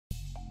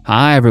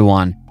Hi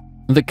everyone!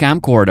 The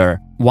camcorder,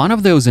 one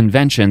of those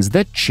inventions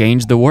that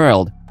changed the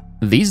world.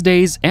 These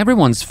days,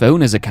 everyone's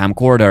phone is a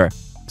camcorder,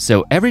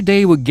 so every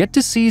day we get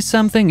to see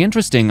something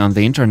interesting on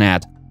the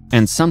internet.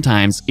 And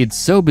sometimes it's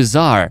so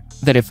bizarre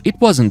that if it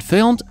wasn't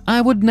filmed,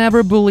 I would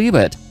never believe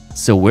it.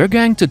 So we're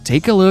going to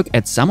take a look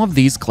at some of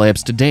these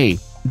clips today.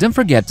 Don't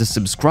forget to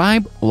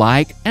subscribe,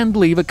 like, and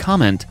leave a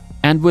comment.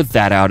 And with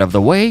that out of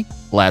the way,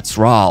 let's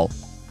roll!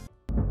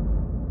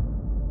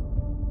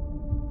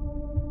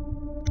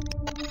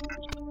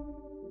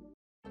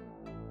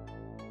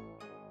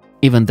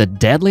 Even the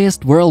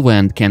deadliest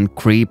whirlwind can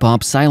creep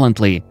up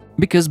silently,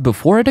 because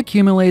before it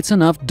accumulates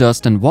enough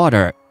dust and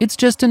water, it's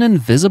just an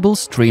invisible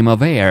stream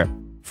of air.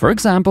 For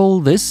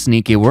example, this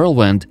sneaky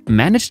whirlwind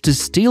managed to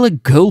steal a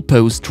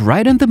goalpost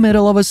right in the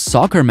middle of a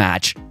soccer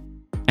match.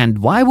 And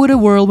why would a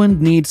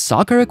whirlwind need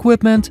soccer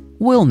equipment?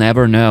 We'll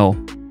never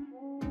know.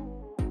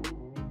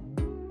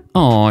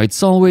 Oh,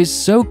 it's always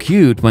so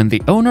cute when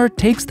the owner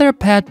takes their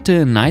pet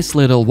to a nice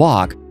little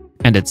walk.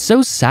 And it's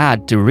so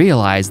sad to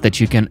realize that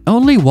you can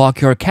only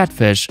walk your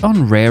catfish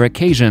on rare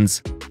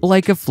occasions,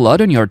 like a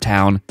flood in your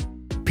town.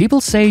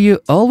 People say you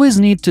always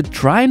need to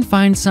try and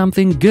find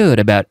something good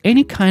about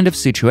any kind of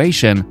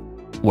situation.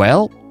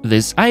 Well,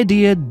 this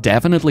idea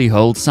definitely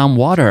holds some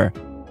water.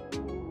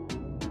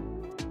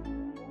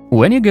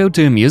 When you go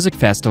to a music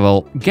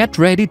festival, get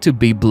ready to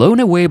be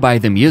blown away by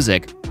the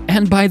music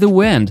and by the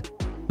wind.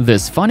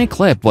 This funny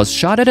clip was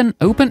shot at an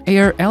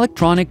open-air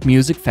electronic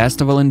music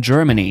festival in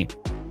Germany.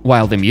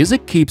 While the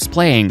music keeps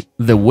playing,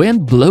 the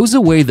wind blows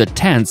away the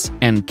tents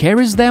and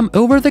carries them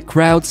over the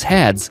crowd's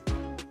heads.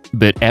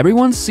 But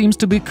everyone seems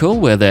to be cool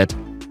with it.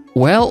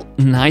 Well,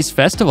 nice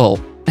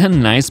festival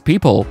and nice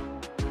people.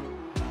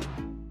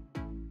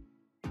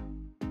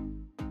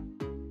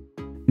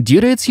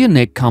 Due to its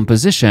unique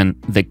composition,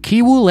 the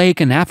Kivu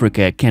Lake in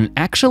Africa can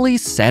actually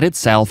set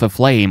itself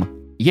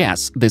aflame.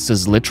 Yes, this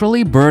is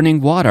literally burning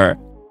water.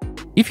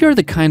 If you're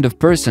the kind of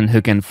person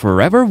who can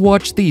forever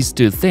watch these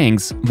two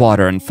things,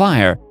 water and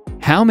fire,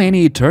 how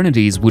many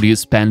eternities would you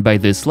spend by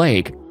this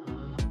lake?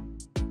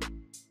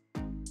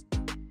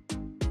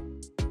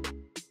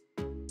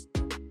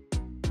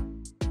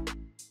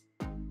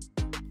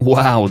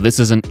 Wow, this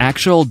is an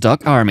actual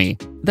duck army.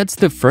 That's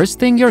the first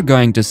thing you're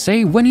going to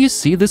say when you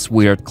see this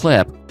weird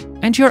clip.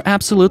 And you're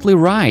absolutely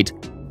right.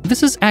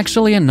 This is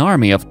actually an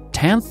army of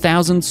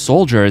 10,000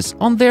 soldiers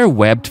on their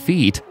webbed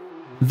feet.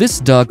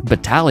 This duck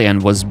battalion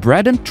was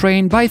bred and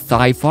trained by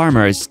Thai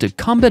farmers to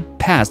combat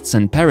pests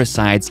and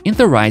parasites in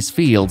the rice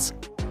fields.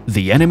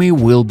 The enemy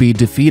will be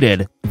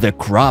defeated. The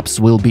crops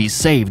will be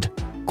saved.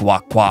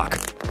 Quack quack.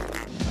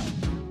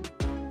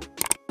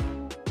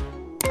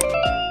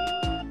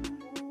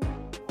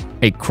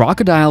 A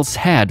crocodile's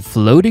head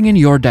floating in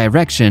your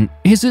direction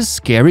is a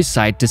scary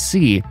sight to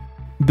see.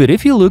 But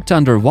if you looked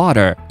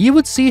underwater, you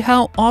would see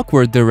how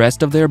awkward the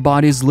rest of their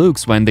bodies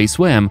looks when they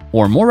swim,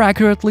 or more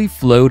accurately,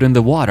 float in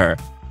the water.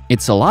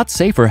 It's a lot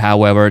safer,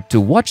 however, to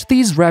watch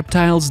these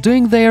reptiles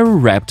doing their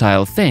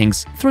reptile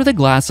things through the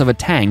glass of a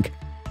tank,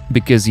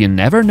 because you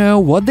never know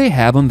what they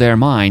have on their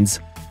minds.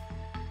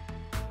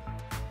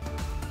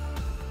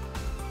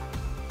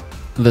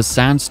 The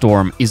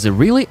sandstorm is a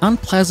really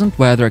unpleasant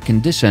weather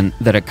condition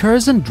that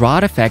occurs in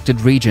drought-affected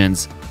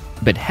regions.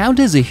 But how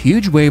does a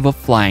huge wave of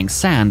flying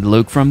sand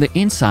look from the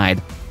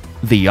inside?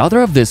 The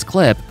author of this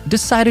clip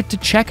decided to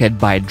check it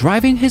by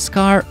driving his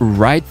car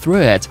right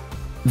through it.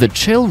 The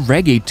chill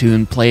reggae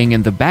tune playing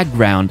in the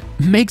background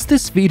makes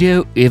this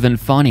video even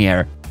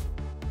funnier.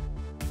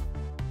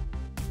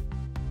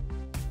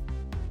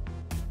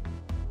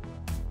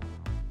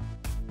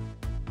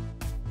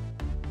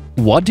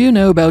 What do you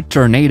know about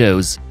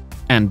tornadoes?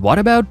 And what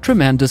about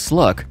tremendous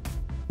luck?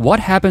 What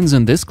happens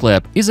in this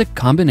clip is a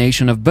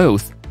combination of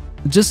both.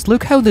 Just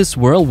look how this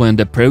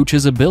whirlwind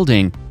approaches a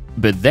building,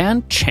 but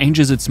then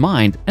changes its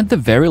mind at the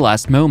very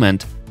last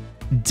moment.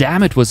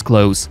 Damn, it was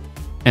close.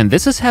 And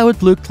this is how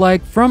it looked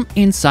like from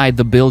inside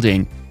the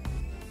building.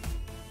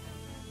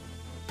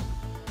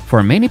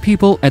 For many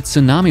people, a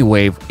tsunami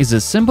wave is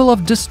a symbol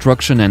of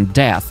destruction and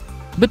death.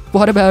 But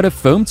what about a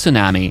foam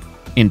tsunami?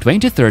 In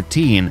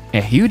 2013,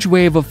 a huge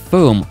wave of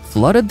foam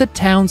flooded the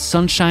town's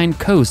Sunshine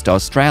Coast,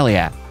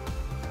 Australia.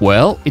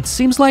 Well, it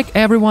seems like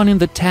everyone in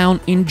the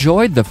town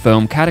enjoyed the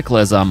foam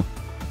cataclysm.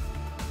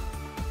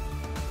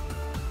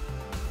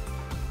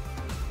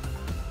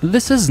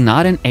 This is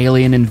not an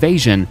alien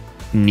invasion,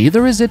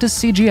 neither is it a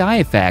CGI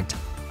effect.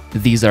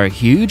 These are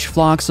huge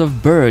flocks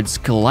of birds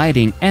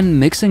colliding and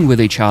mixing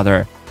with each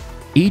other.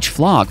 Each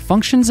flock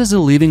functions as a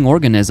living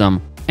organism,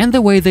 and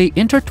the way they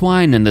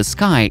intertwine in the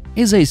sky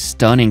is a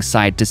stunning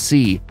sight to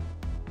see.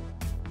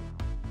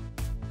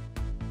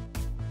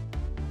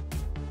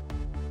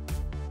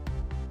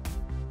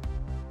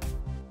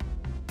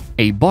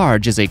 A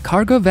barge is a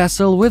cargo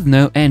vessel with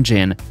no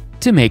engine.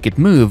 To make it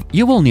move,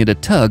 you will need a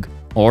tug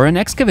or an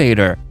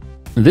excavator.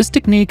 This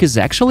technique is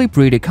actually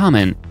pretty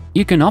common.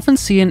 You can often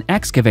see an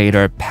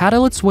excavator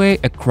paddle its way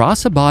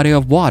across a body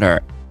of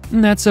water.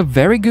 That's a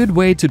very good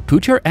way to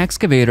put your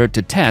excavator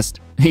to test,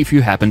 if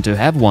you happen to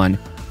have one.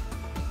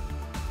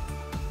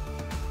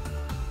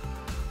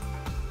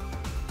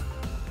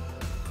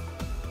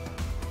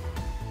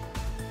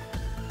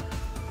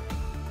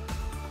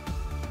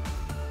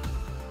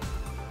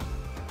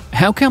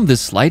 How come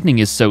this lightning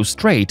is so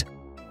straight?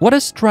 What a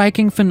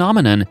striking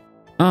phenomenon!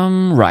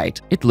 Right,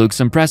 it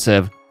looks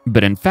impressive.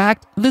 But in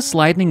fact, this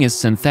lightning is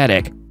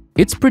synthetic.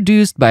 It's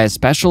produced by a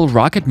special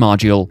rocket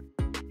module.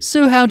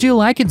 So how do you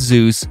like it,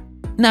 Zeus?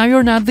 Now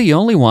you're not the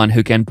only one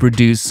who can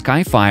produce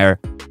skyfire.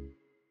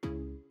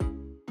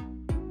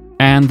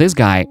 And this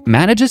guy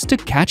manages to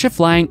catch a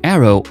flying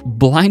arrow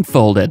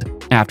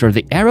blindfolded after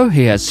the arrow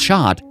he has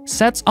shot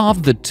sets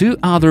off the two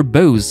other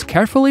bows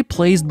carefully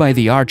placed by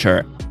the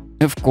archer.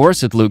 Of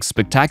course it looks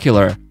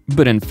spectacular,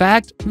 but in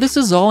fact, this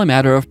is all a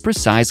matter of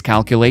precise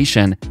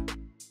calculation.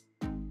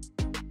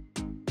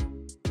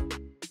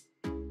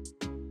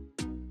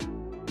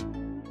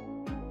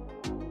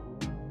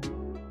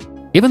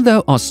 Even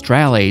though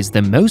Australia is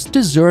the most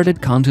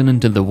deserted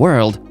continent in the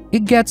world,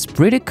 it gets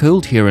pretty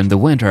cold here in the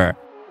winter.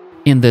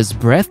 In this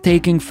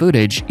breathtaking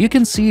footage, you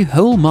can see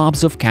whole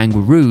mobs of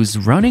kangaroos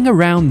running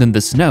around in the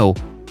snow.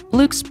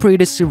 Looks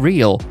pretty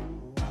surreal.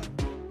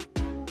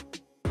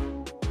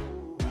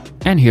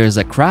 And here's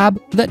a crab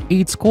that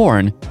eats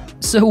corn.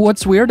 So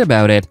what's weird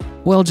about it?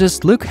 Well,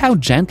 just look how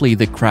gently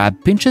the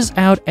crab pinches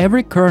out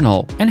every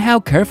kernel and how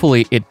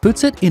carefully it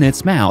puts it in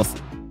its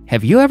mouth.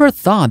 Have you ever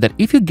thought that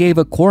if you gave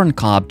a corn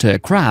cob to a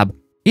crab,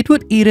 it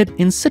would eat it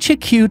in such a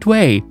cute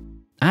way?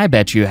 I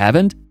bet you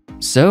haven't.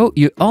 So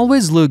you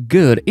always look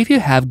good if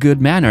you have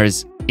good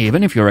manners,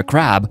 even if you're a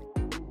crab.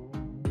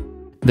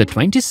 The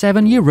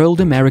 27-year-old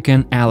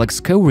American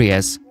Alex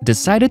Correas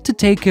decided to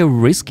take a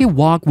risky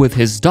walk with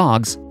his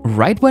dogs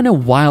right when a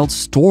wild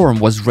storm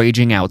was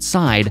raging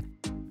outside.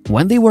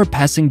 When they were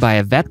passing by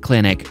a vet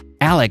clinic,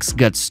 Alex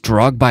got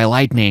struck by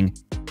lightning.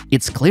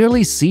 It's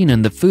clearly seen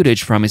in the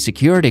footage from a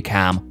security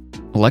cam.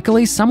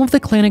 Luckily, some of the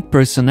clinic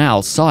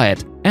personnel saw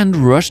it and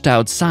rushed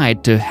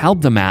outside to help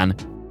the man.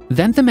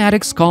 Then the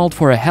medics called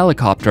for a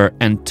helicopter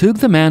and took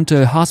the man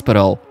to a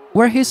hospital,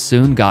 where he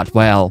soon got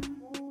well.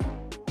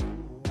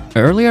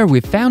 Earlier,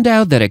 we found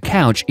out that a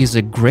couch is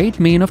a great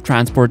mean of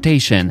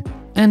transportation,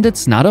 and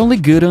it's not only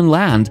good on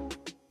land.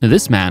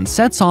 This man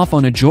sets off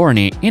on a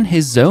journey in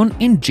his own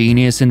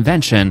ingenious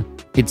invention.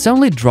 Its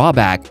only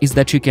drawback is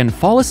that you can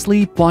fall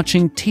asleep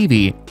watching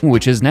TV,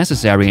 which is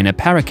necessary in a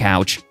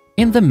paracouch,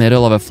 in the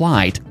middle of a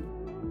flight.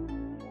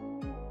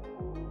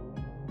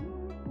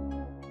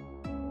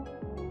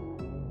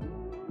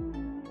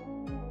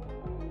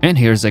 And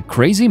here's a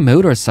crazy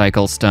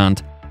motorcycle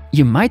stunt.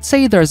 You might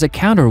say there's a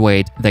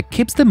counterweight that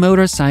keeps the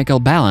motorcycle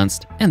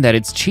balanced and that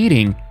it's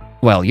cheating.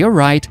 Well, you're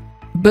right,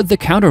 but the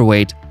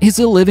counterweight is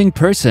a living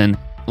person,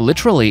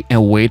 literally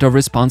a weight of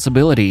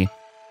responsibility.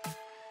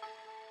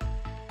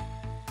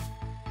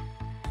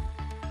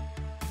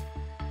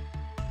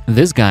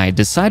 This guy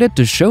decided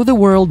to show the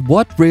world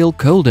what real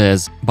cold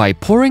is by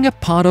pouring a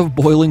pot of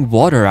boiling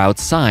water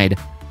outside.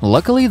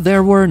 Luckily,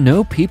 there were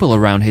no people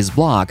around his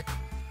block.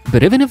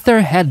 But even if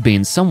there had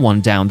been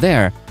someone down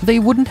there, they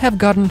wouldn't have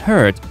gotten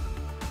hurt.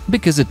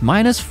 Because at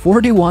minus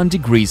 41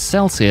 degrees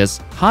Celsius,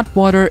 hot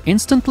water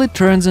instantly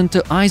turns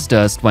into ice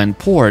dust when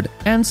poured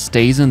and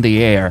stays in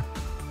the air.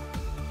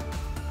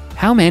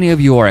 How many of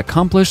you are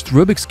accomplished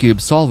Rubik's Cube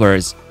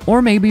solvers,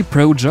 or maybe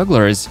pro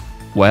jugglers?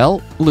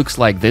 Well, looks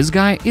like this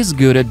guy is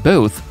good at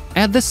both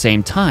at the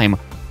same time.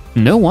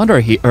 No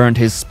wonder he earned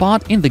his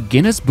spot in the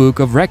Guinness Book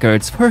of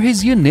Records for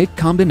his unique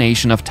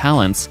combination of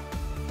talents.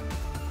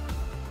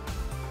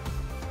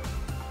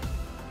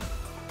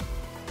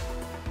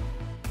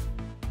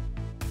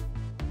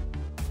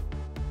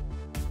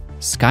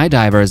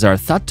 Skydivers are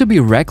thought to be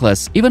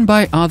reckless even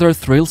by other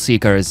thrill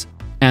seekers.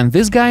 And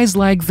this guy is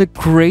like the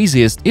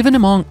craziest even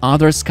among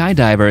other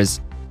skydivers,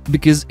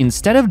 because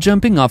instead of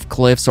jumping off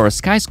cliffs or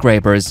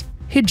skyscrapers,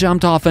 he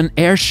jumped off an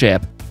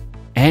airship.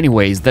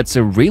 Anyways, that's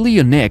a really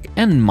unique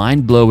and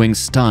mind-blowing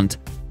stunt.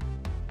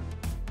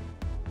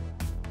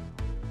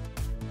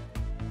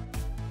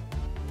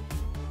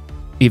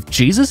 If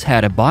Jesus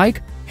had a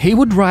bike, he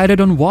would ride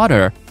it on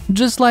water,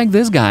 just like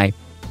this guy.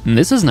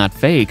 This is not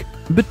fake,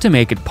 but to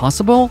make it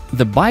possible,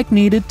 the bike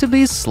needed to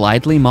be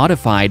slightly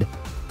modified.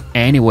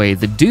 Anyway,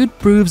 the dude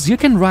proves you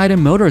can ride a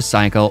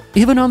motorcycle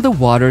even on the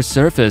water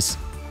surface.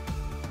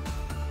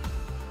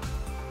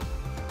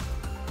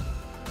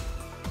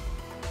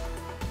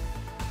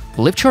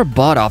 Lift your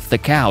butt off the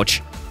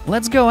couch.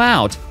 Let's go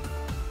out.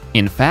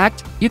 In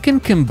fact, you can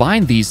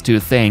combine these two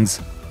things.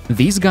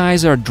 These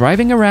guys are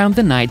driving around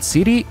the night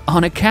city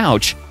on a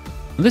couch.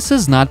 This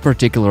is not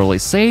particularly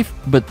safe,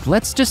 but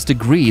let's just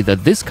agree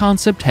that this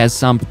concept has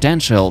some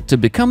potential to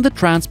become the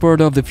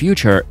transport of the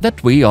future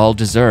that we all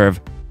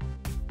deserve.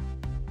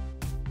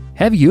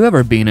 Have you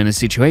ever been in a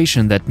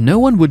situation that no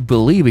one would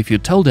believe if you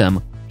told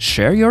them?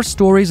 Share your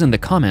stories in the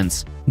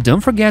comments.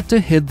 Don't forget to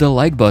hit the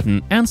like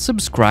button and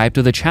subscribe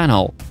to the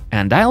channel.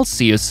 And I'll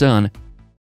see you soon.